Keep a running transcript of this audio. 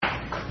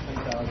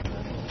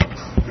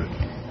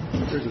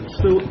Is the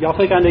stool? Y'all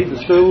think I need the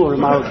stool, or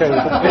am I okay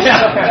with it?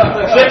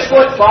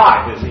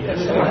 6'5" is he?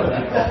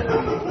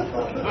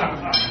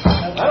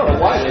 I don't know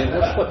why they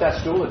just put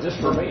that stool in just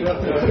for me.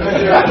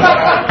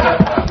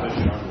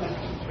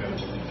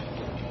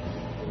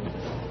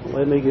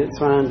 Let me get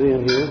signed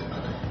in here.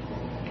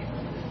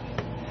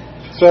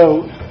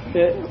 So,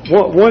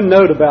 one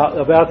note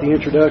about the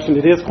introduction.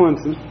 It is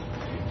Clemson.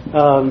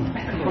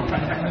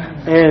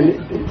 And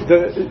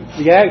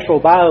the actual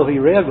bio he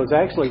read was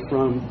actually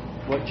from,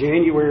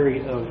 January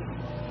of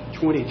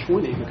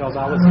 2020, because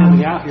I was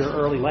coming out here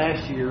early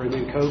last year, and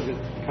then COVID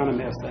kind of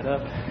messed that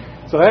up.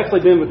 So I've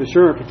actually been with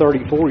Assurant for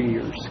 34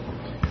 years.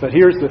 But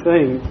here's the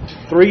thing.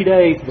 3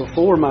 days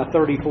before my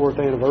 34th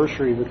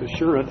anniversary with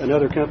Assurant,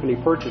 another company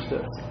purchased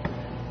us.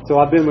 So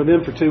I've been with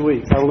them for 2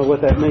 weeks. I don't know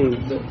what that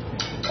means. But,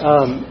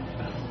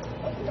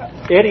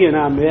 Eddie and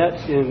I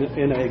met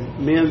in a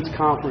men's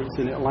conference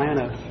in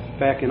Atlanta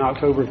back in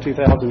October of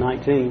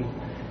 2019.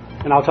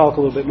 And I'll talk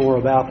a little bit more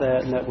about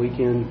that and that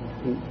weekend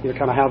and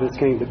kind of how this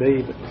came to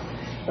be.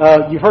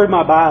 But you've heard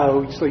my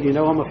bio, so you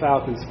know I'm a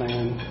Falcons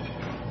fan.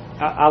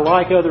 I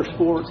like other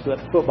sports,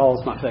 but football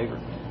is my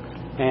favorite.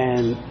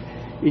 And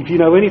if you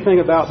know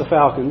anything about the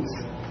Falcons,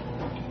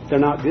 they're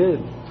not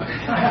good.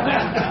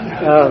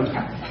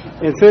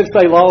 And since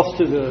they lost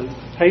to the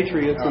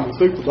Patriots in the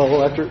Super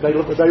Bowl, after they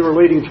were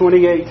leading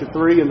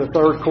 28-3 in the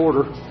third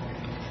quarter,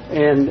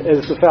 and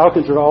as the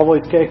Falcons are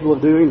always capable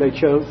of doing, they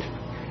choked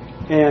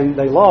and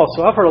they lost.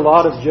 So I've heard a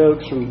lot of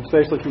jokes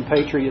especially from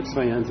Patriots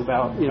fans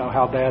about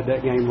how bad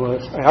that game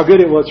was, how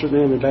good it was for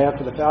them and bad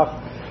for the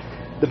Falcons.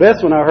 The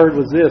best one I heard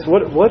was this: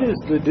 what is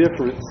the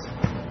difference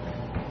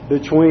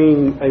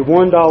between a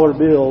 $1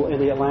 bill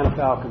and the Atlanta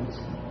Falcons?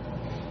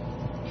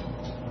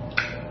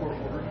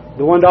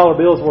 The $1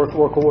 bill is worth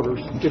 4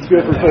 quarters. It's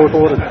good for 4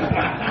 quarters.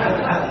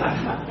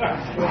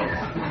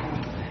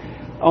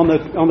 On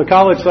the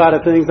college side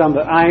of things,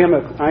 I am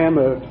a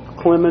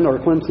Clemson or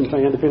Clemson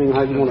fan, depending on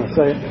how you want to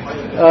say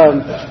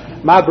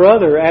it. My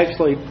brother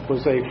actually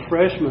was a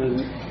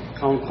freshman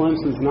on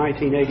Clemson's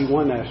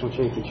 1981 national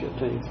championship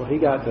team, so he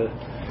got to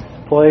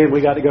play, and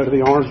we got to go to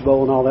the Orange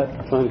Bowl and all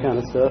that fun kind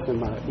of stuff. And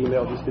my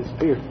email just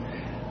disappeared.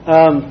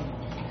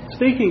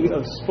 Speaking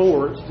of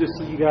sports, just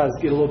so you guys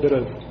get a little bit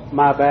of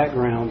my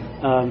background,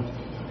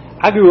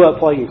 I grew up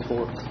playing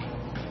sports.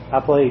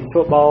 I played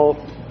football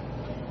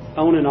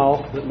on and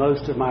off, but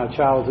most of my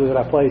childhood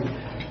I played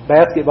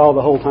basketball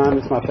the whole time.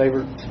 It's my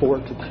favorite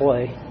sport to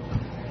play.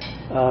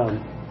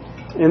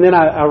 And then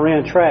I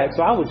ran track,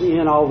 so I was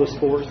in all the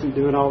sports and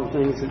doing all the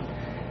things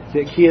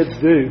that kids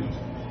do.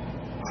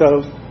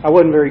 So I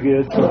wasn't very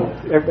good. So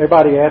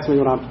everybody asks me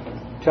when I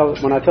tell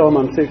them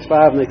I'm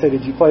 6'5", and they say,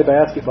 "Did you play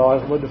basketball?" I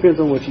said, "Well, it depends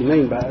on what you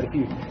mean by it.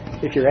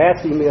 If you're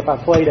asking me if I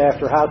played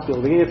after high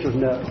school, the answer is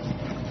no.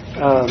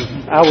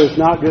 I was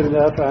not good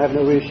enough. I have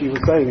no issue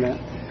with saying that."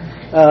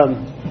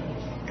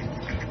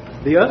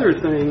 The other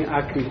thing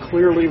I can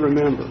clearly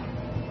remember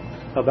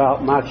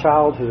about my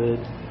childhood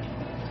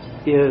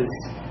is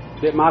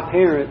that my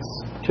parents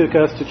took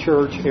us to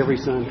church every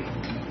Sunday.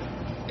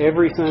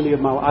 Every Sunday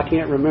of my life. I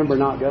can't remember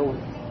not going.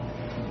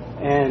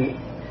 And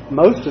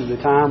most of the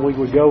time we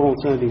would go on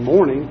Sunday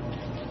morning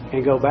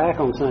and go back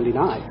on Sunday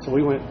night. So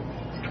we went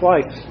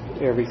twice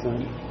every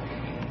Sunday.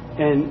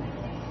 And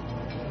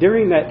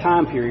during that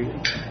time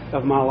period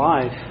of my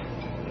life,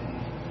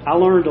 I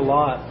learned a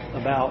lot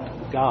about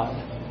God.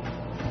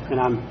 And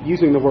I'm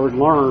using the word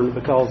learn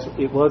because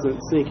it wasn't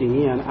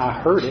sinking in. I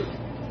heard it,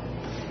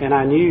 and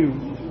I knew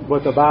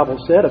what the Bible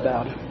said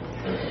about it.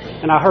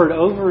 And I heard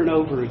over and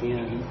over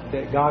again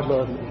that God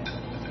loved me,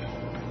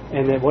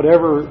 and that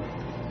whatever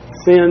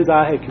sins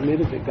I had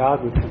committed, that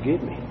God would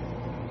forgive me.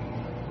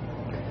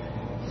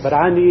 But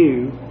I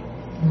knew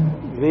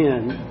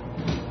then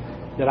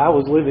that I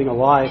was living a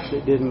life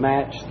that didn't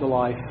match the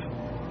life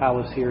I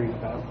was hearing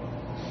about.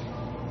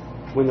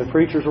 When the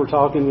preachers were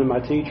talking, when my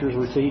teachers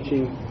were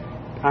teaching,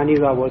 I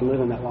knew I wasn't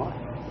living that life.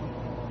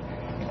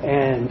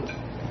 And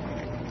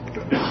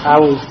I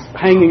was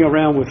hanging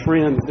around with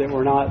friends that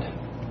were not,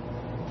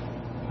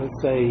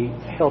 let's say,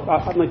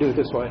 I'm going to do it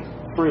this way,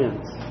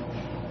 friends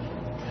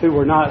who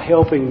were not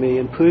helping me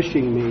and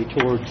pushing me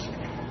towards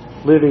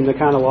living the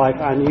kind of life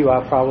I knew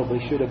I probably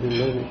should have been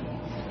living.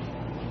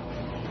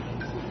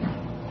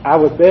 I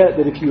would bet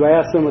that if you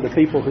asked some of the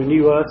people who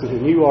knew us and who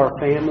knew our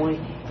family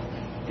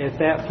at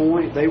that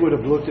point, they would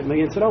have looked at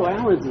me and said, "Oh,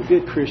 Alan's a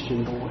good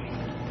Christian boy."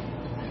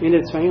 In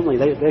his family,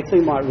 they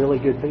seem like really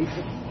good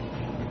people.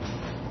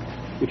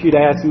 If you'd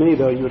asked me,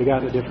 though, you would have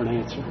gotten a different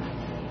answer,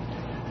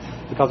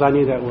 because I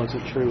knew that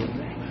wasn't true of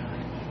me.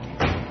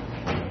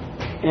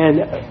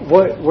 And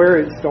where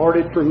it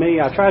started for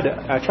me, I tried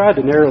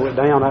to narrow it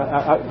down.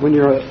 When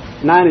you're a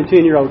 9 and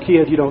 10-year-old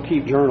kid, you don't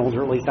keep journals,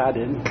 or at least I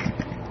didn't.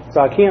 So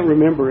I can't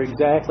remember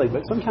exactly,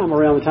 but sometime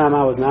around the time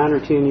I was 9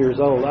 or 10 years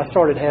old, I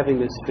started having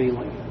this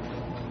feeling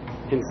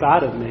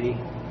inside of me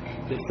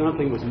that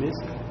something was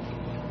missing.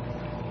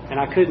 And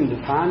I couldn't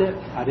define it.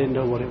 I didn't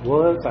know what it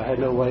was. I had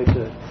no way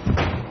to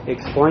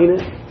explain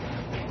it.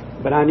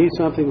 But I knew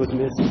something was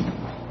missing.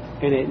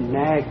 And it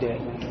nagged at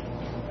me.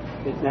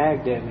 it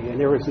nagged at me, and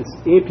there was this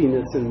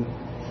emptiness and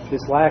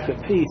this lack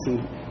of peace.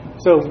 And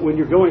so when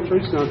you're going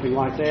through something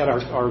like that,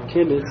 our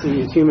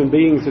tendency as human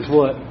beings is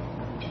what?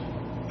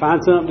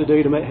 Find something to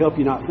do to help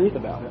you not think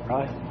about it,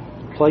 right?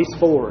 Play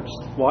sports,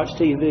 watch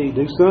TV,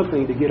 do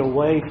something to get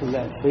away from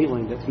that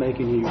feeling that's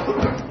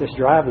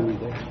driving you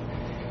there.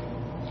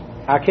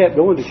 I kept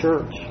going to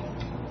church.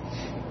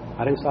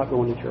 I didn't stop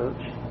going to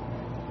church.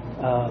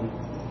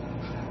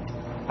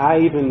 I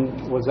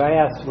even was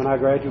asked when I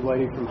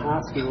graduated from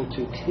high school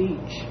to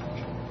teach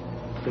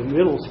the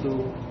middle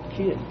school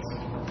kids,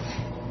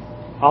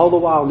 all the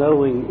while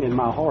knowing in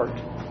my heart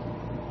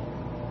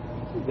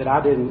that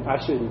I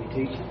shouldn't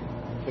be teaching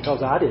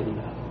because I didn't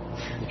know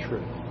the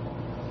truth.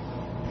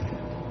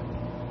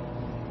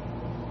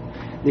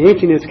 The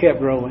emptiness kept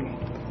growing.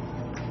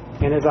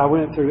 And as I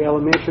went through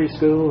elementary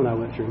school and I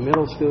went through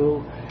middle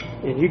school,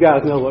 and you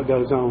guys know what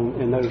goes on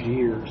in those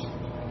years.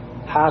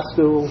 High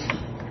school,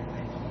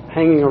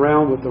 hanging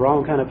around with the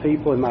wrong kind of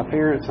people, and my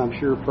parents, I'm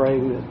sure,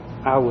 praying that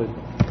I would,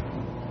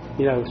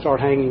 start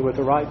hanging with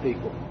the right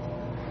people.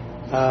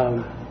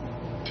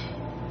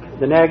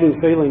 The nagging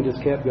feeling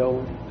just kept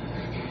going.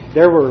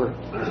 There were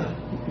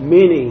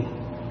many,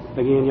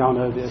 again, y'all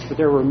know this, but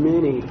there were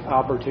many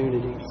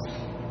opportunities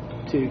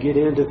to get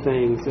into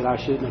things that I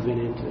shouldn't have been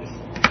into.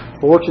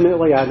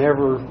 Fortunately, I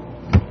never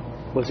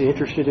was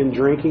interested in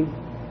drinking.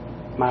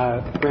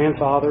 My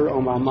grandfather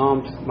on my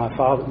mom's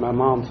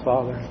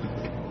father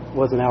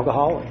was an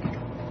alcoholic.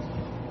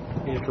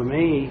 And for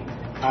me,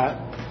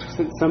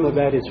 some of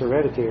that is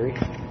hereditary.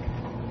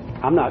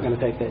 I'm not going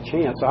to take that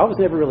chance. So I was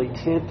never really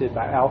tempted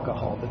by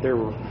alcohol, but there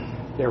were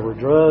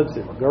drugs,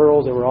 there were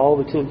girls, there were all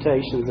the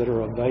temptations that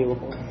are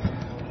available.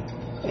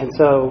 And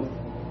so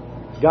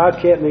God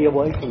kept me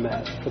away from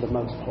that for the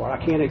most part.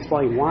 I can't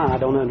explain why. I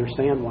don't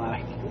understand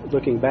why,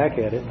 looking back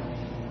at it.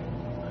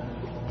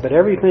 But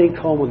everything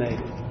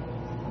culminated.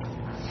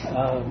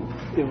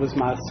 It was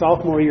my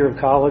sophomore year of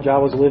college. I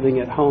was living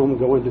at home,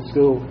 going to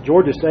school.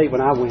 Georgia State,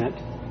 when I went,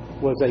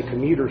 was a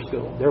commuter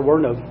school. There were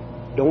no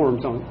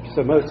dorms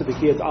so most of the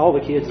kids, all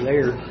the kids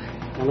there,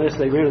 unless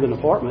they rented an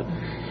apartment,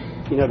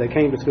 they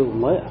came to school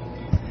and left.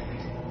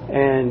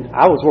 And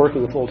I was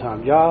working a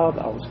full-time job.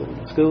 I was going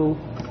to school.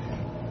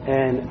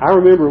 And I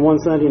remember one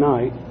Sunday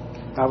night,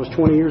 I was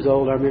 20 years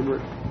old. I remember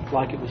it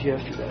like it was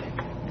yesterday.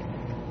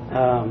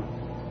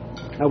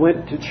 I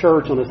went to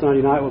church on a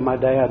Sunday night with my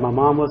dad. My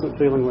mom wasn't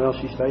feeling well.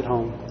 She stayed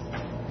home.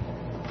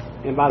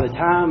 And by the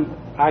time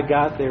I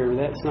got there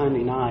that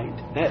Sunday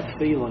night, that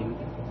feeling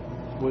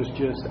was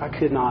just, I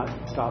could not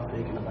stop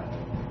thinking about it.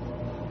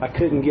 I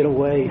couldn't get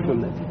away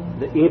from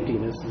the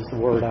emptiness is the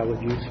word I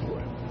would use for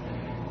it.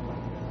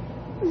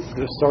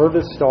 The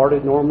service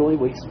started normally.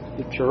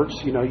 The church,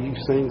 you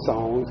sing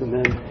songs, and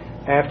then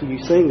after you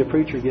sing, the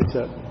preacher gets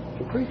up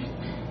and preaches.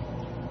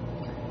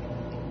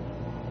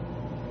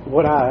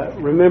 What I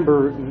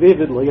remember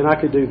vividly, and I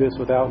could do this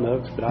without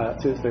notes,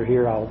 but since they're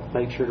here, I'll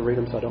make sure to read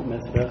them so I don't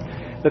mess it up.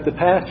 But the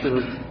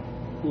pastor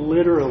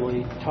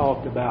literally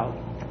talked about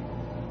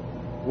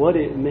what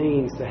it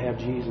means to have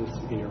Jesus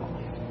in your life.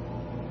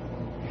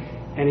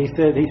 And he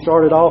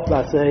started off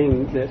by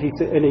saying that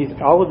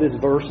all of his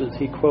verses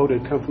he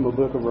quoted come from the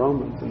book of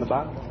Romans in the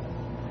Bible.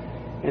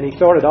 And he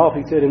started off,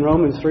 he said in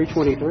Romans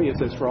 3:23, it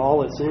says, "For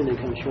all have sinned and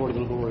come short of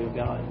the glory of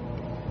God."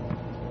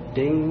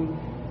 Ding.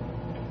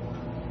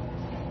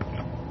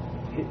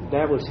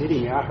 That was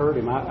hitting me. I heard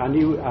him. I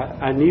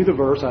knew the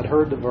verse. I'd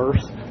heard the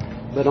verse.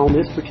 But on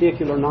this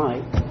particular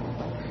night,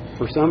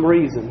 for some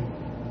reason,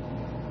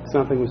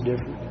 something was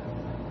different.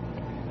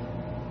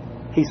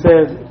 He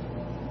said,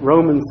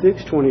 Romans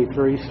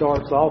 6:23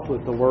 starts off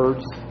with the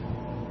words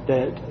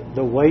that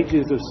the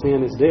wages of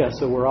sin is death.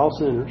 So we're all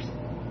sinners.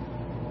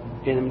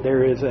 And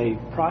there is a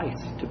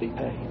price to be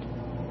paid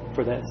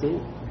for that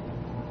sin.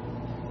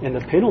 And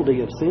the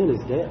penalty of sin is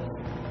death.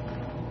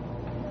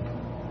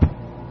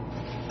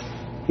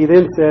 He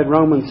then said,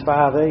 Romans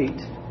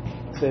 5:8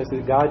 says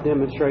that God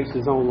demonstrates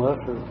His own love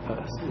for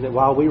us. That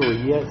while we were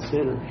yet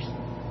sinners,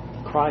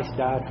 Christ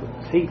died for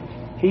us.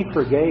 He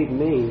forgave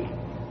me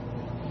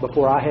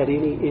before I had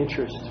any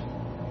interest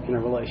in a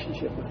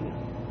relationship with Him.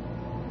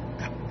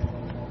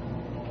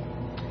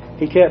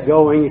 He kept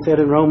going. He said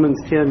in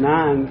Romans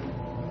 10:9,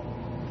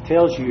 it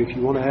tells you if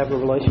you want to have a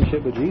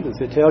relationship with Jesus,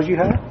 it tells you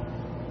how.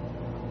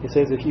 It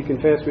says if you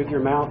confess with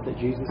your mouth that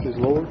Jesus is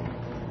Lord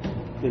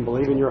and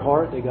believe in your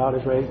heart that God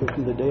has raised Him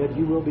from the dead,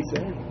 you will be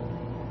saved.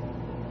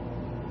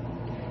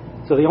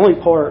 So the only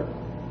part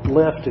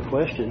left to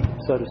question,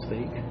 so to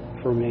speak,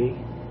 for me,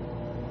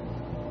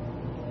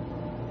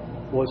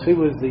 was who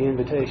was the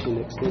invitation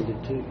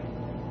extended to.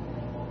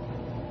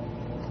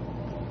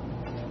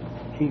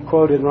 He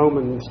quoted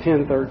Romans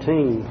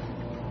 10:13.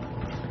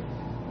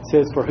 It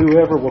says, "For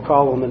whoever will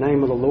call on the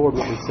name of the Lord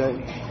will be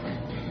saved."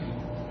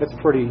 That's a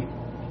pretty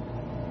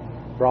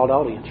broad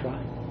audience,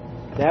 right?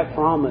 That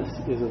promise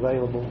is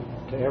available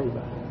to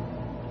everybody.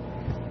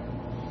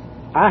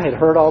 I had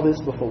heard all this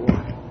before.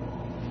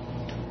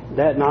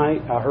 That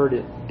night, I heard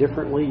it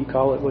differently. You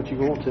call it what you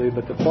want to.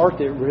 But the part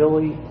that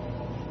really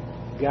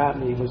got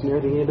me was near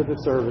the end of the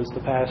service. The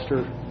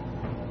pastor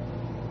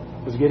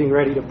was getting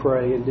ready to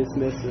pray and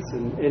dismiss us.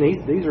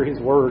 And these are his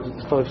words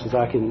as close as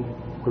I can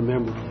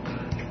remember.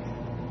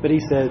 But he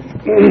said,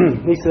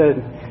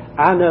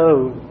 I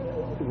know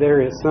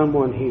there is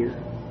someone here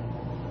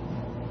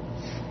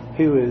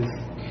who is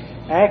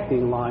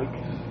acting like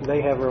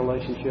they have a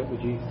relationship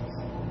with Jesus.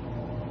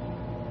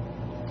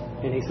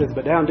 And he says,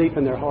 but down deep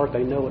in their heart,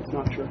 they know it's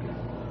not true.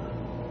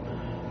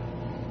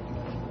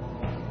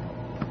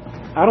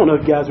 I don't know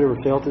if you guys ever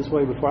felt this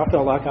way before. I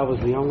felt like I was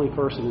the only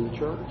person in the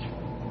church.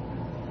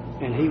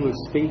 And he was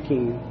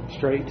speaking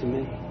straight to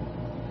me.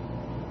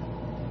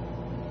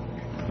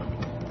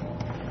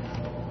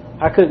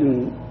 I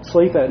couldn't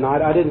sleep that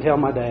night. I didn't tell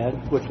my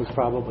dad, which was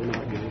probably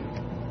not good.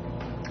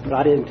 But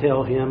I didn't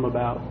tell him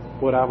about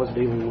what I was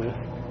dealing with.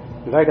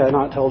 In fact, I had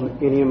not told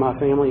any of my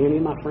family, any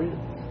of my friends.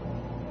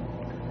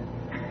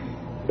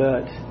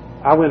 But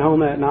I went home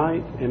that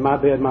night, and my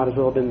bed might as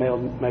well have been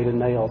made of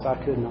nails. I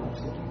could not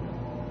sleep.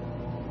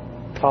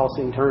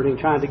 Tossing, turning,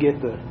 trying to get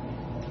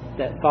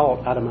that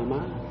thought out of my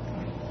mind.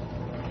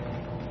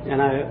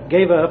 And I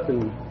gave up,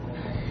 and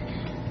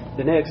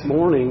the next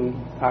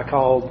morning I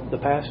called the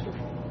pastor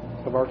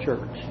of our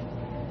church.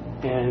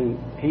 And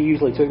he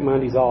usually took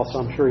Mondays off, so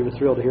I'm sure he was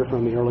thrilled to hear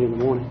from me early in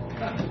the morning.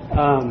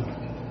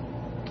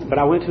 But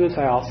I went to his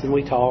house, and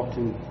we talked,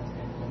 and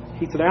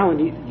he said, Alan,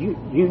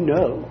 you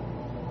know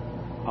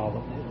all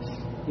of this.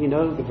 You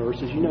know the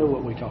verses. You know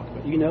what we talked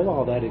about. You know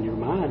all that in your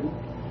mind.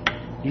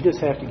 You just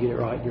have to get it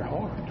right in your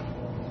heart.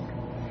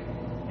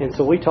 And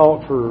so we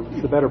talked for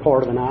the better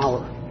part of an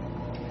hour.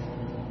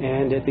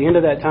 And at the end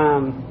of that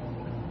time,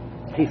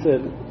 he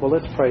said, well,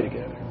 let's pray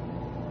together.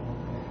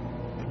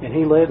 And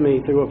he led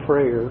me through a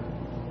prayer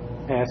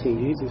asking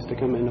Jesus to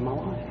come into my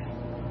life.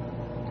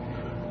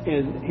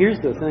 And here's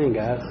the thing,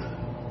 guys.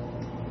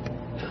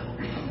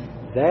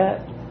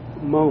 That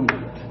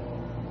moment,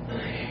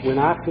 when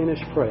I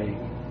finished praying,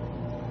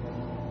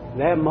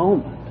 that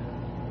moment,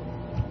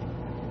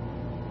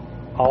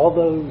 all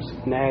those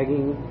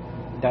nagging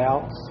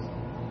doubts,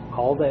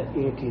 all that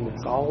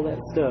emptiness, all that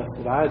stuff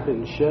that I had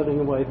been shoving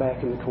away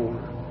back in the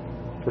corner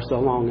for so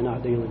long and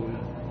not dealing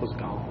with was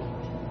gone.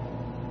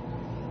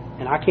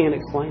 And I can't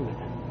explain that.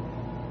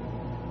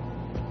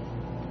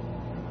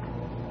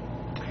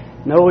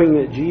 Knowing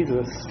that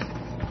Jesus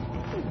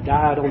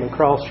died on the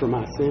cross for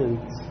my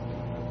sins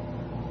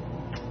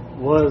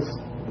was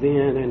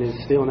then and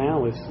is still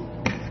now,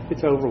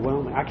 it's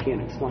overwhelming. I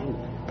can't explain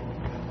it.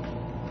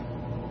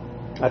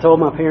 I told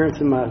my parents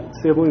and my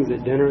siblings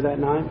at dinner that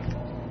night.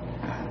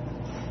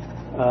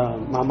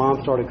 My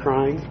mom started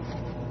crying.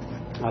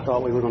 I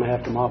thought we were going to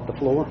have to mop the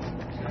floor.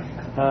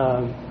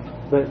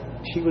 But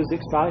she was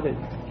excited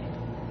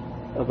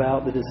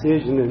about the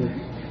decision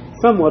and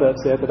somewhat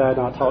upset that I had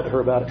not talked to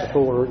her about it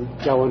before.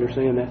 Y'all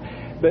understand that.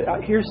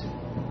 But here's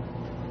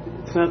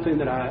something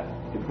that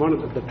one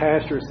of the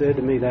pastors said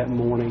to me that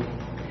morning.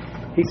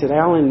 He said,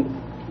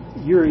 Alan,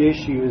 your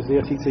issue is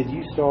this. He said,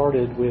 you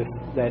started with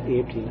that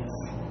emptiness.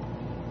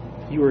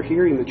 You were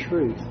hearing the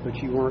truth, but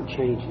you weren't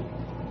changing.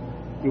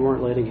 You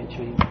weren't letting it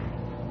change.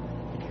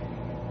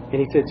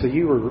 And he said, so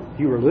you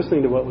were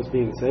listening to what was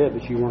being said,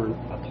 but you weren't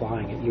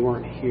applying it. You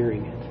weren't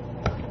hearing it.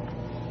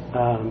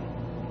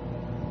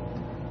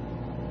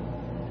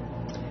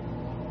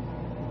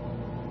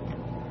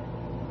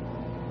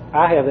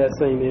 I have that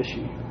same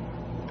issue.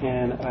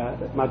 And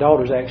my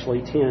daughter's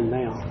actually 10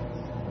 now.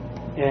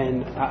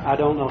 And I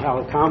don't know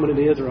how common it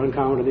is or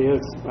uncommon it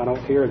is. I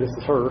don't care. This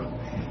is her.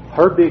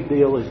 Her big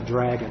deal is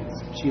dragons.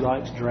 She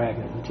likes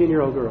dragons. A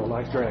 10-year-old girl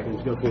likes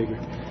dragons. Go figure.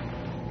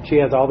 She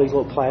has all these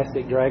little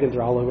plastic dragons.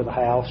 They're all over the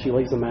house. She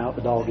leaves them out.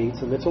 The dog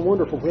eats them. It's a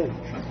wonderful thing.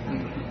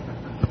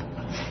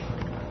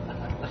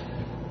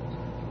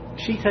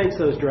 She takes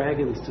those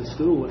dragons to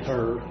school with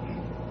her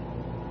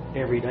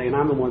every day. And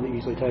I'm the one that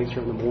usually takes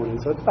her in the morning.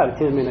 So it's about a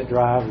 10-minute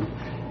drive. And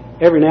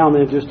every now and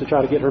then, just to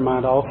try to get her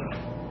mind off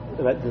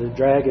the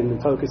dragon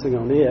and focusing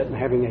on it and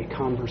having a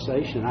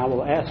conversation, I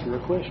will ask her a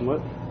question.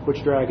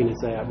 Which dragon is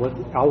that?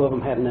 All of them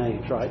have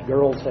names, right?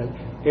 Girls have,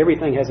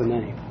 everything has a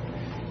name.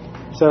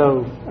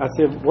 So I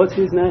said, what's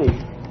his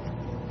name?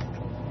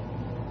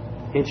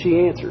 And she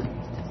answered.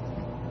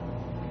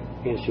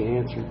 And she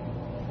answered.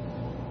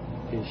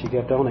 And she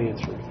kept on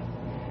answering.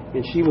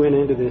 And she went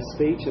into this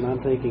speech, and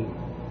I'm thinking,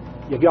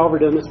 have y'all ever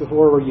done this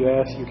before where you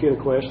ask your kid a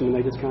question and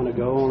they just kind of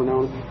go on and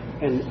on?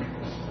 And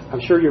I'm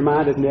sure your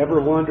mind has never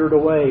wandered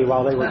away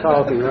while they were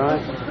talking,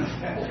 right?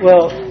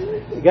 Well,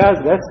 guys,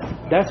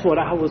 that's what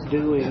I was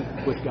doing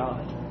with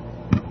God.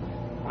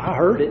 I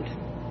heard it.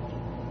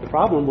 The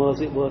problem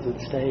was it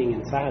wasn't staying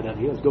inside of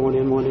me. It was going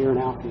in one ear and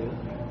out the other.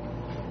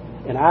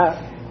 And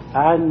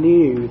I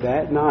knew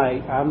that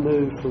night I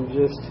moved from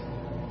just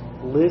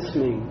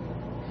listening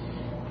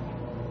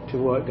to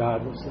what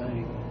God was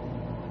saying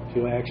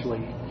to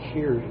actually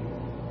hearing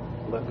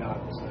what God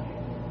was saying.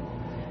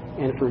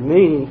 And for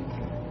me,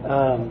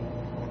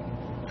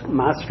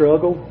 my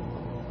struggle,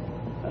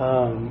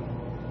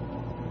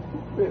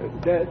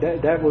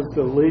 that was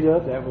the lead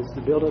up, that was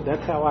the build up.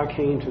 That's how I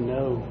came to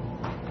know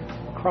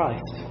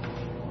Christ.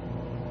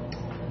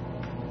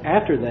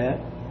 After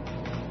that,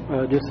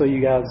 just so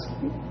you guys,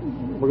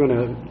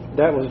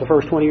 that was the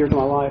first 20 years of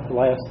my life. The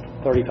last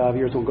 35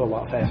 years will go a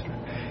lot faster.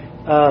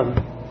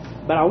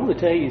 But I want to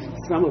tell you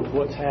some of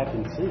what's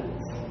happened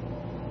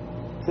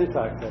since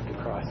I accepted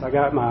Christ. I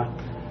got my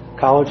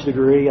college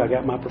degree. I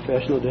got my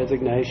professional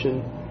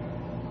designation.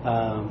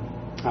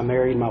 I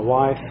married my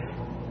wife.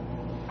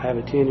 I have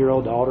a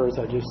 10-year-old daughter, as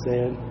I just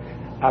said.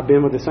 I've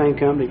been with the same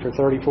company for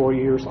 34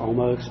 years,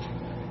 almost.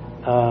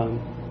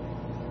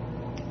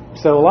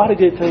 So a lot of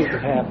good things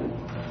have happened.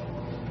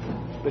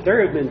 But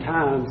there have been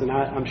times, and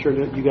I'm sure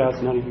that you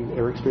guys, none of you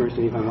ever experienced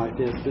anything like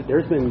this, but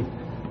there's been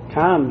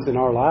times in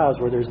our lives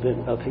where there's been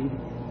upheaval,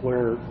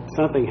 where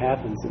something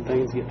happens and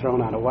things get thrown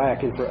out of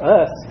whack. And for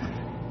us,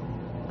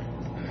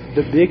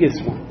 the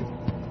biggest one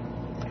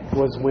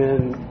was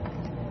when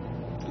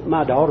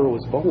my daughter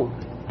was born.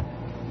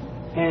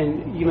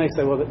 And you may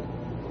say, well,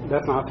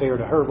 that's not fair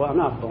to her. Well, I'm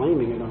not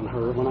blaming it on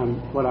her.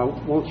 What I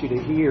want you to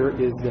hear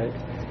is that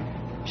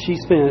she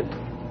spent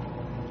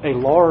a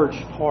large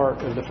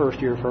part of the first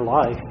year of her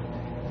life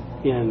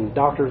in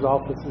doctor's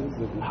offices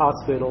and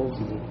hospitals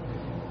and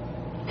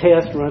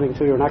tests running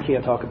to her. And I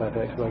can't talk about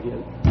that because I get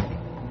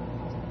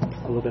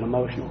a little bit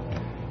emotional.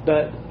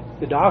 But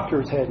the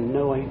doctors had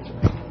no answer.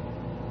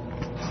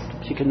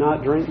 She could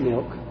not drink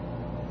milk.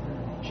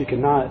 She could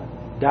not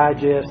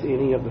digest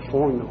any of the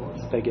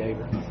formulas they gave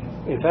her.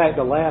 In fact,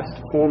 the last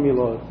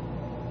formula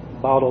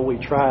bottle we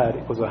tried,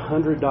 it was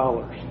 $100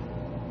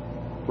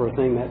 for a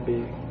thing that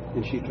big,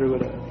 and she threw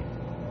it up.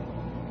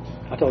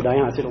 I told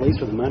Diana, I said, at least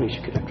for the money, she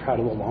could have tried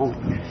a little longer.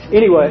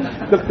 Anyway,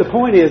 the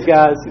point is,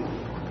 guys,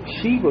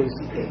 she was,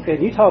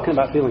 and you talking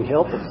about feeling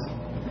helpless.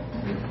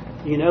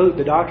 You know,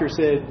 the doctor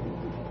said,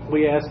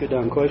 we asked a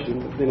dumb question,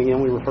 but then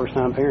again, we were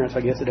first-time parents.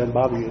 I guess it doesn't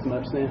bother you as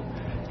much then.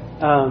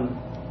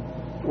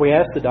 We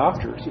asked the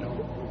doctors,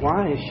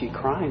 why is she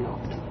crying all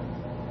the time?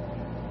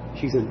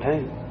 She's in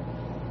pain.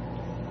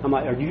 I'm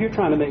like, are you here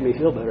trying to make me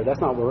feel better? That's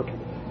not working.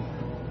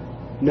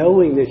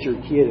 Knowing that your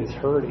kid is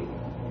hurting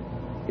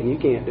and you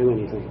can't do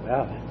anything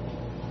about it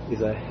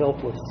is a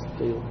helpless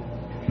feeling.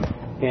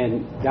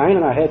 And Diane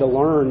and I had to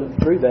learn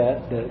through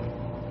that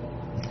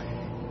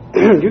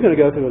you're going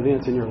to go through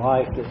events in your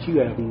life that you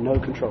have no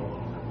control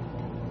over.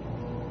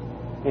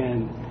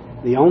 And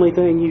the only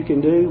thing you can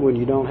do when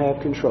you don't have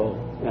control,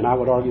 and I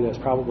would argue that's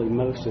probably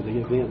most of the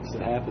events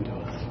that happen to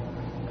us,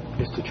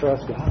 is to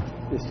trust God,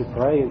 is to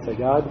pray and say,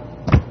 God,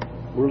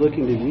 we're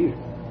looking to you.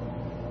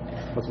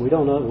 Because we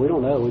don't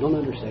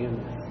understand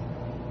this.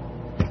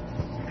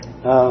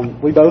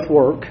 We both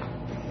work.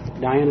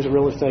 Diane is a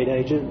real estate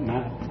agent, and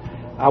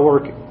I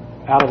work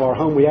out of our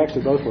home. We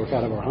actually both work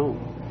out of our home.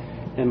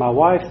 And my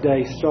wife's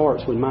day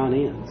starts when mine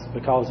ends,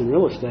 because in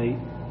real estate,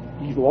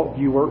 you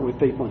work with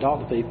people and talk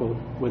to people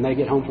when they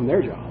get home from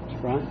their jobs,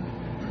 right?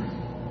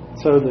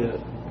 So the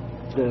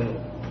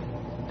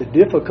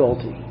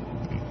difficulty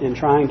in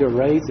trying to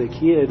raise a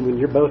kid when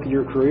both of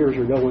your careers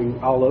are going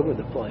all over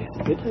the place,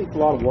 it takes a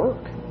lot of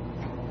work.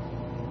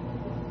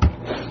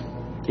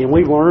 And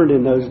we learned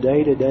in those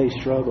day-to-day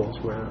struggles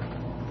where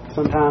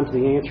sometimes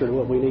the answer to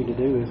what we need to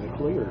do isn't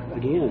clear.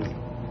 Again,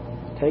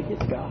 take it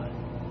to God.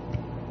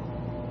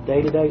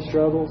 Day-to-day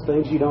struggles,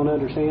 things you don't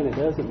understand, it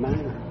doesn't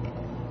matter.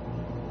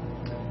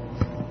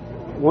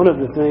 One of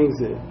the things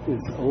that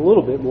is a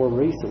little bit more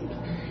recent,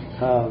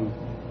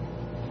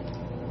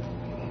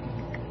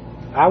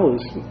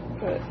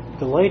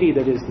 the lady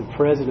that is the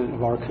president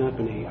of our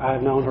company,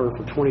 I've known her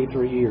for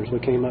 23 years. We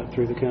came up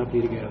through the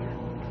company together.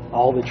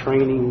 All the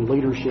training,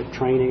 leadership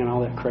training, and all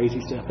that crazy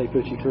stuff they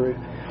put you through.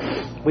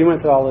 We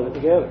went through all of it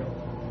together.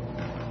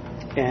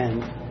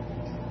 And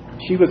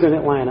she was in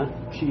Atlanta.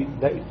 She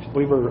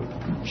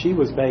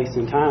was based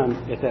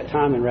at that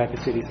time in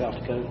Rapid City, South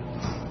Dakota.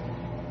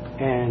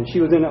 And she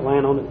was in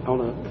Atlanta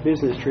on a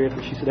business trip,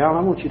 and she said, Alan,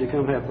 I want you to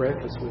come have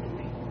breakfast with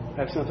me.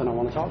 I have something I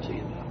want to talk to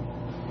you about.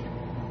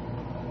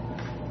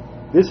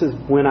 This is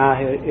when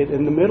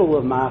in the middle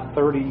of my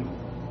 30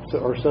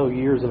 or so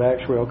years of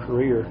actuarial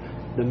career,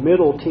 the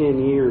middle 10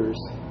 years,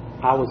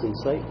 I was in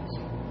sales.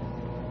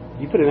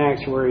 You put an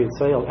actuary in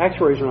sales.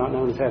 Actuaries are not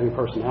known as having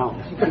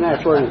personalities. You put an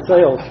actuary in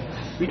sales,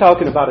 you're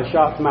talking about a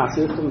shock to my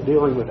system,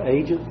 dealing with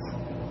agents.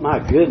 My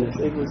goodness,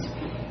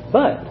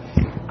 but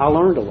I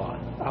learned a lot.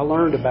 I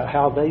learned about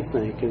how they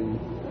think,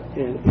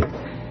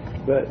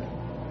 but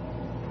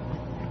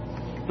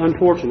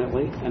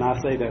unfortunately, and I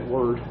say that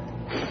word,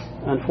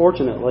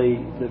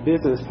 unfortunately, the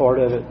business part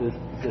of it,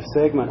 the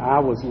segment I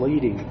was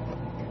leading,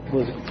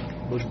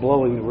 was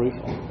blowing the roof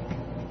on.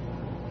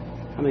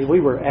 I mean, we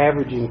were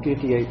averaging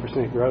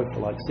 58% growth for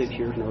like 6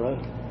 years in a row.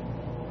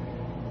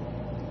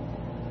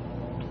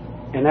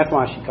 And that's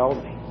why she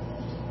called me.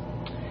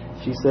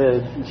 She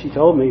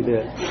told me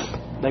that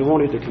they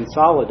wanted to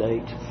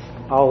consolidate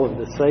all of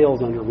the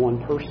sales under one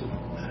person.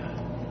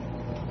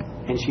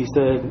 And she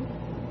said,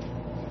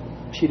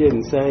 she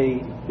didn't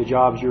say the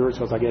job's yours,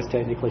 because I guess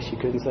technically she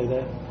couldn't say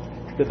that.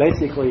 But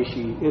basically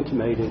she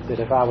intimated that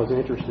if I was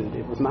interested,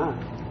 it was mine.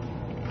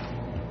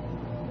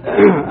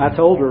 I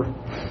told her,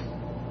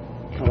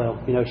 well,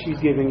 she's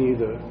giving you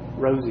the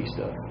rosy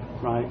stuff,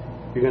 right?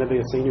 You're going to be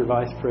a senior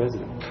vice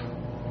president.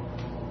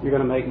 You're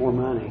going to make more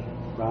money,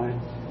 right?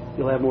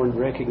 You'll have more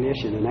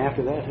recognition. And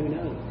after that, who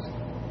knows?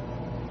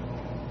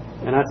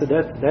 And I said,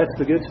 that's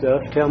the good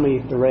stuff. Tell me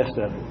the rest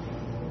of it.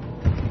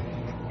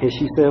 And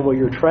she said, well,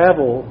 your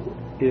travel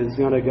is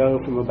going to go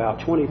from about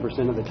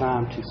 20% of the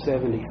time to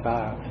 75%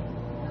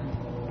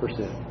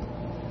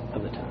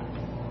 of the time.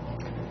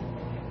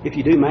 If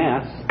you do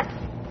math,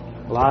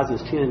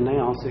 Eliza's 10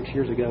 now. 6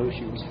 years ago,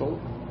 she was 4.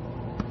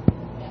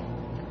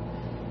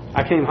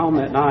 I came home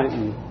that night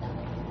and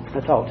I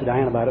talked to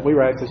Diane about it. We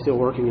were actually still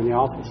working in the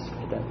office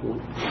at that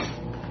point.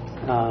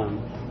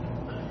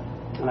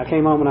 And I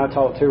came home and I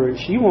talked to her.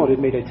 She wanted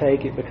me to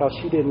take it because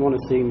she didn't want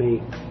to see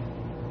me,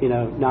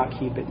 not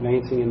keep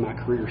advancing in my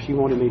career. She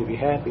wanted me to be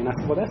happy. And I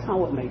said, well, that's not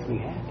what makes me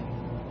happy.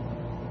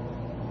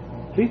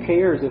 Who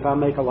cares if I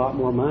make a lot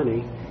more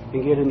money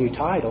and get a new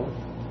title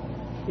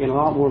and a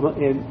lot more,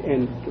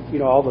 and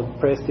all the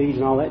prestige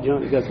and all that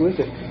junk that goes with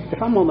it?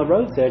 If I'm on the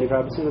road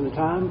 75% of the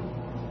time,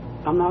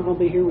 I'm not going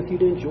to be here with you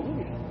to enjoy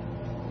it.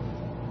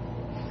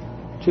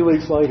 2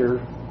 weeks later,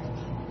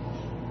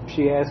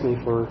 she asked me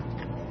for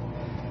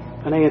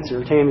an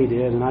answer. Tammy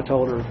did, and I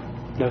told her,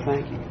 no,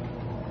 thank you.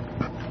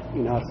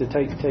 I said,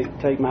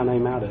 take my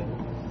name out of it.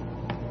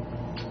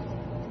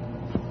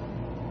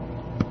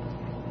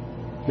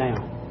 Now,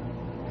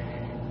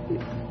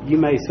 you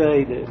may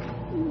say that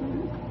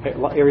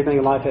everything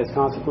in life has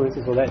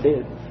consequences. Well, that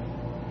did.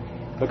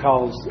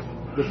 Because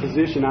the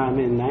position I'm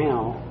in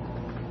now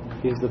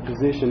is the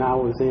position I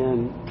was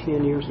in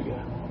 10 years ago.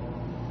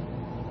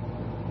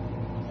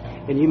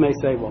 And you may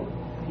say, well,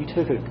 you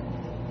took a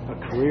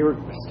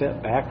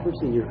step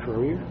backwards in your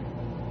career?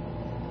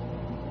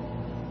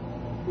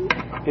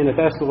 And if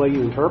that's the way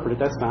you interpret it,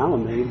 that's fine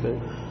with me, but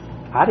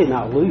I did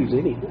not lose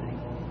anything.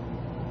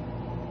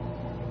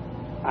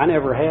 I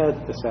never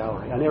had the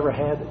salary. I never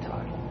had the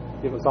title.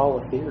 It was all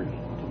a theory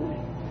to me.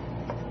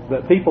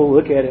 But people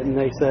look at it and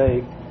they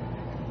say,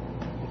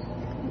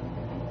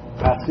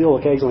 I still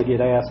occasionally get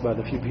asked by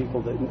the few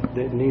people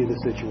that knew the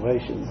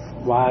situation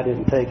why I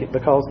didn't take it.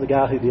 Because the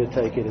guy who did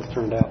take it has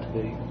turned out to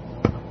be,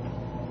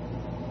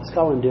 let's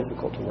call him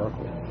difficult to work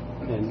with,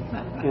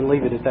 and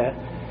leave it at that.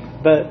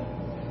 But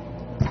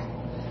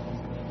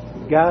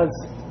guys,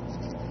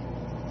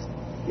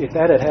 if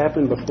that had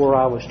happened before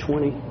I was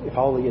 20, if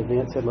all the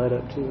events had led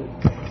up to it,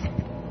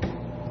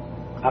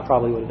 I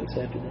probably would have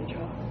accepted that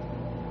job.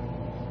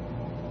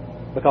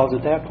 Because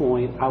at that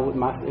point,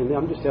 and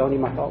I'm just telling you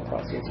my thought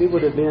process. It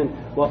would have been,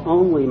 well,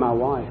 only my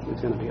wife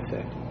was going to be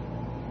affected.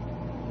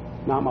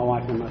 Not my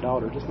wife and my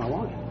daughter, just my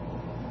wife.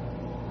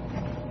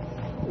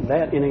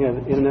 That in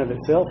and of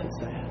itself is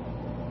sad.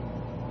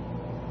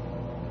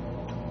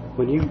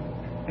 When you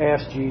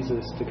ask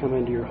Jesus to come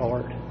into your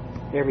heart,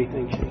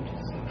 everything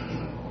changes.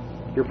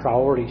 Your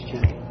priorities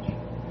change.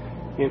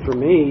 And for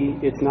me,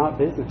 it's not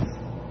business.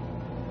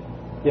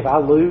 If I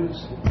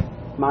lose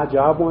my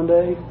job one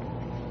day,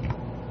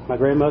 my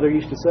grandmother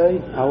used to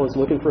say, I was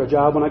looking for a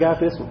job when I got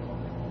this one.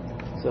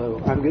 So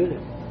I'm good.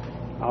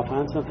 I'll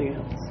find something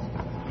else.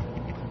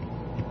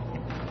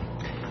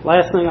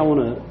 Last thing I want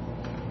to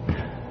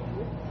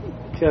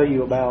tell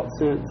you about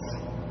since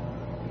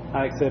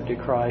I accepted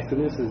Christ,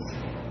 and this is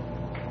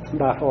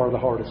by far the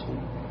hardest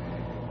one.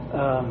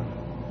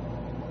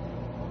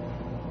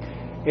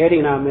 Eddie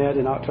and I met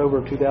in October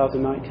of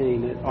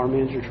 2019 at our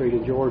men's retreat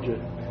in Georgia.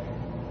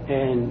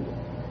 And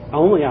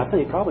only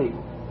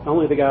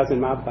the guys in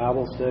my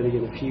Bible study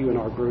and a few in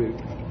our group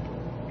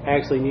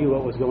actually knew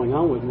what was going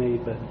on with me.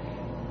 But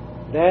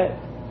that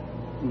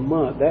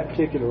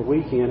particular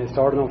weekend, it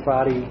started on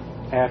Friday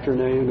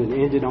afternoon and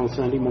ended on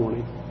Sunday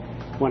morning.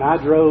 When I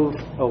drove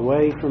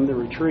away from the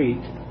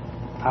retreat,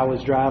 I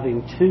was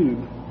driving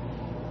to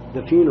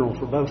the funeral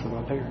for both of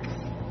my parents.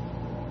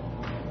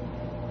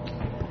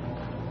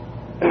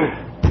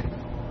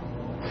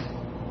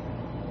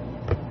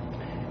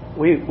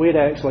 We had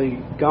actually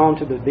gone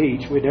to the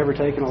beach. We'd never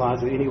taken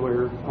Eliza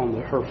anywhere on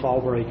her fall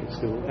break at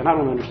school. And I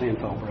don't understand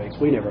fall breaks.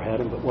 We never had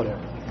them, but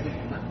whatever.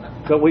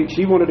 But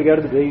she wanted to go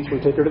to the beach. We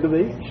took her to the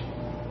beach.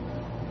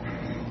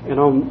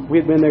 And we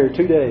had been there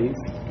 2 days.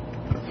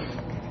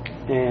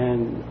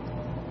 And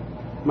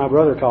my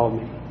brother called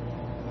me.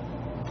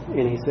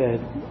 And he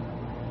said,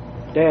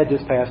 Dad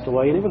just passed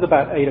away. And it was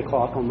about 8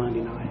 o'clock on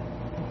Monday night.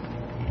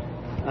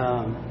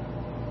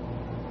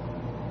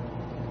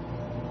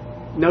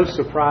 No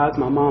surprise,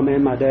 my mom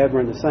and my dad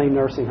were in the same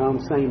nursing home,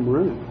 same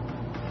room.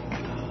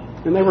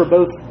 And they were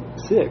both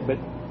sick, but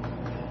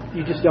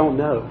you just don't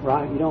know,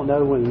 right? You don't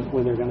know when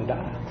they're going to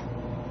die.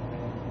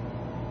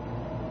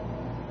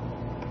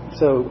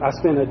 So I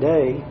spent a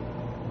day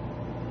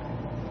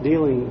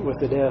dealing with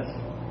the death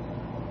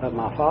of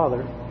my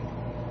father.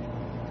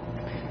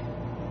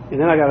 And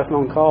then I got a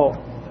phone call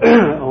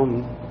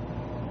on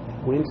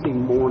Wednesday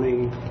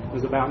morning. It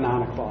was about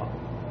 9 o'clock.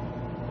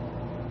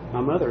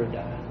 My mother had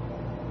died.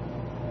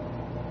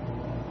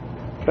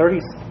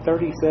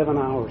 37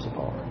 hours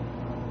apart.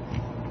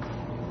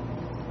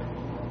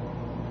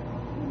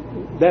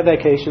 That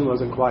vacation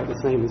wasn't quite the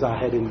same as I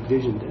had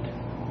envisioned it.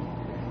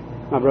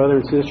 My brother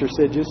and sister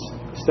said, just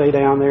stay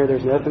down there.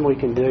 There's nothing we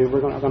can do.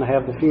 We're not going to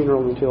have the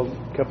funeral until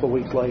a couple of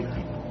weeks later.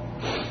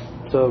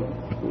 So,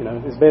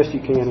 as best you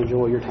can,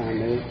 enjoy your time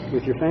there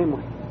with your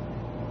family.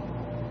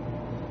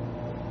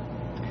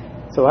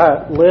 So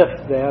I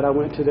left that. I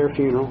went to their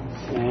funeral,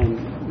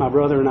 and my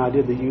brother and I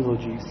did the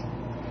eulogies.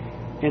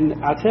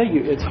 And I tell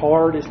you, it's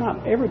hard. It's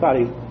not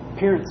everybody.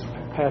 Parents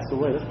pass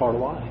away. That's part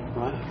of life,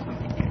 right?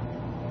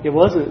 It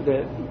wasn't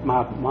that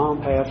my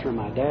mom passed or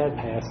my dad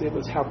passed. It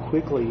was how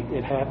quickly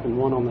it happened,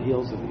 one on the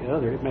heels of the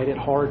other. It made it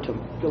hard to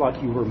feel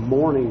like you were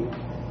mourning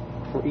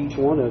for each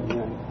one of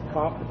them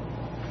properly.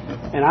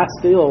 And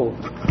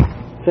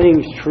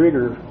things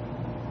trigger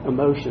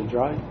emotions,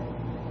 right?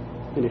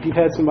 And if you've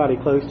had somebody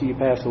close to you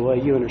pass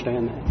away, you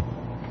understand that.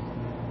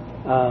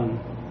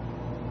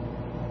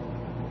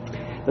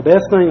 The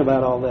best thing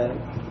about all that,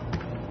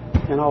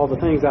 and all the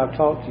things I've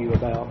talked to you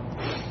about,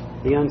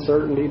 the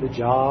uncertainty, the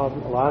job,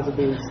 Eliza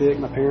being sick,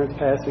 my parents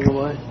passing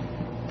away,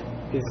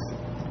 is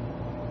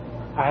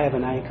I have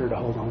an anchor to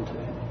hold on to.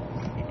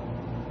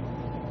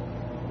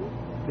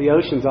 The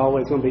ocean's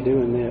always going to be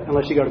doing this,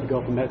 unless you go to the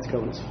Gulf of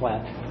Mexico and it's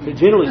flat. But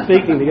generally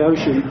speaking, the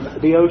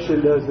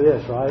ocean does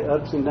this, right?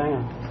 Ups and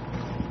downs.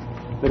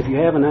 But if you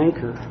have an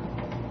anchor,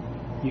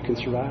 you can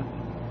survive.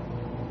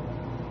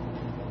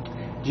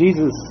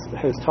 Jesus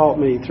has taught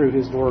me through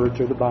His Word,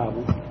 through the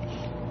Bible,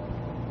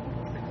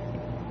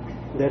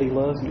 that He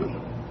loves me,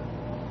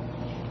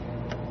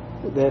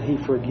 that He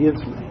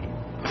forgives me,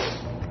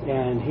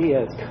 and He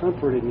has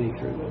comforted me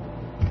through it,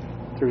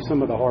 through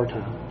some of the hard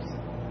times.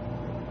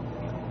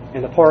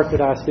 And the part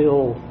that I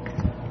still,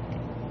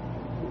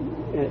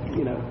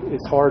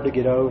 it's hard to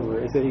get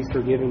over is that He's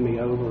forgiven me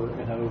over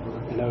and over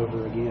and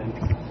over again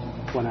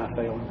when I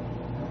fail.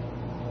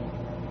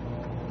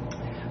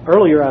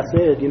 Earlier I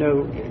said,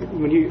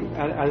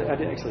 I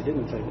actually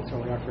didn't say this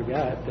earlier, I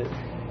forgot, that,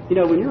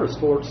 when you're a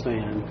sports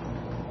fan,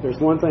 there's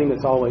one thing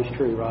that's always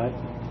true, right?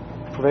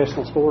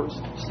 Professional sports,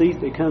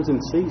 it comes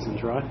in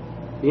seasons, right?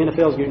 The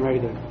NFL's getting ready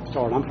to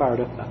start. I'm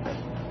fired up about that.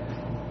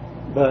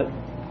 But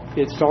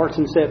it starts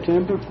in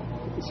September,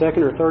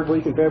 second or third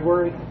week in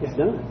February, it's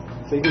done.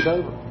 Season's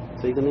over.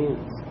 Season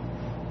ends.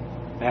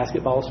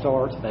 Basketball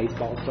starts,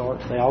 baseball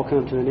starts. They all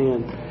come to an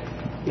end.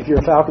 If you're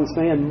a Falcons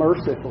fan,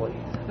 mercifully,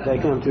 they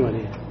come to an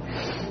end.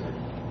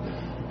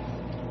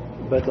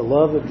 But the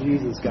love of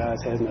Jesus,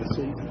 guys, has no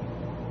season.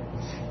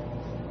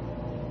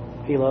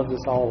 He loves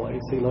us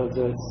always. He loves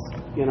us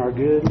in our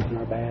good and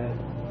our bad.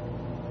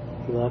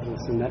 He loves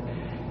us, and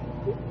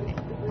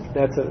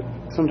that's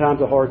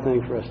sometimes a hard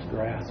thing for us to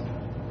grasp.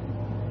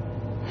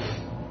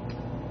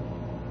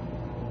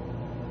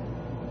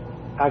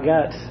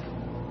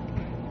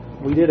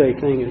 We did a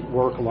thing at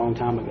work a long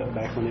time ago,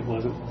 back when it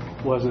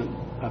wasn't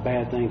a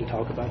bad thing to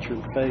talk about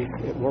your faith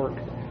at work.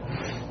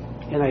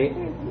 And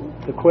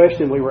the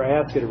question we were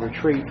asked at a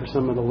retreat for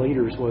some of the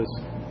leaders was,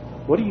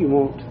 what do you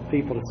want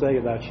people to say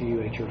about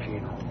you at your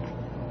funeral?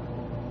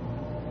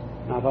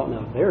 And I thought,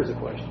 no, there's a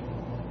question,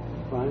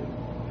 right?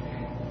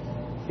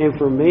 And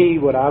for me,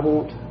 what I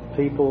want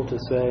people to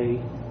say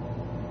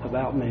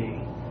about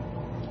me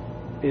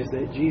is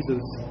that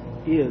Jesus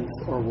is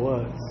or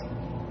was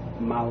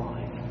my life.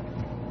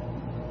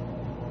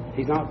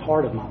 He's not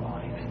part of my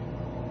life.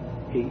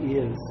 He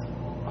is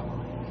my life.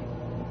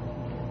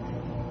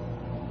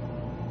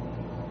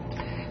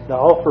 The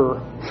offer,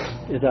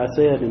 as I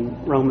said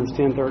in Romans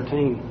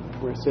 10:13,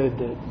 where it said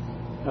that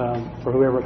for whoever